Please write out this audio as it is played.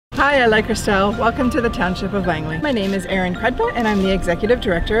Hi, I like her style. Welcome to the Township of Langley. My name is Erinn and I'm the Executive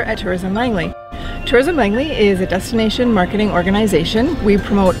Director at Tourism Langley. Tourism Langley is a destination marketing organization. We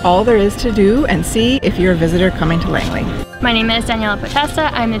promote all there is to do and see if you're a visitor coming to Langley. My name is Daniella.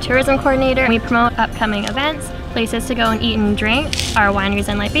 I'm the tourism coordinator. We promote upcoming events, places to go and eat and drink, our wineries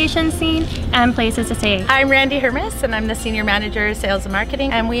and libation scene, and places to stay. I'm Randee and I'm the Senior Manager of Sales and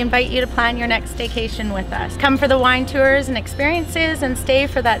Marketing, and we invite you to plan your next staycation with us. Come for the wine tours and experiences and stay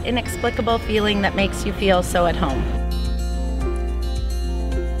for that inexplicable feeling that makes you feel so at home.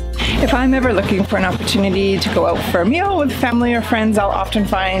 If I'm ever looking for an opportunity to go out for a meal with family or friends, I'll often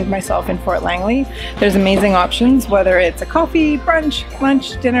find myself in Fort Langley. There's amazing options, whether it's a coffee, brunch,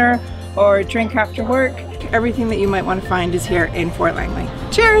 lunch, dinner, or drink after work. Everything that you might want to find is here in Fort Langley.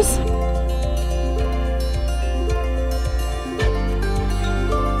 Cheers!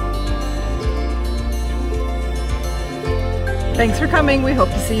 Thanks for coming. We hope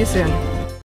to see you soon.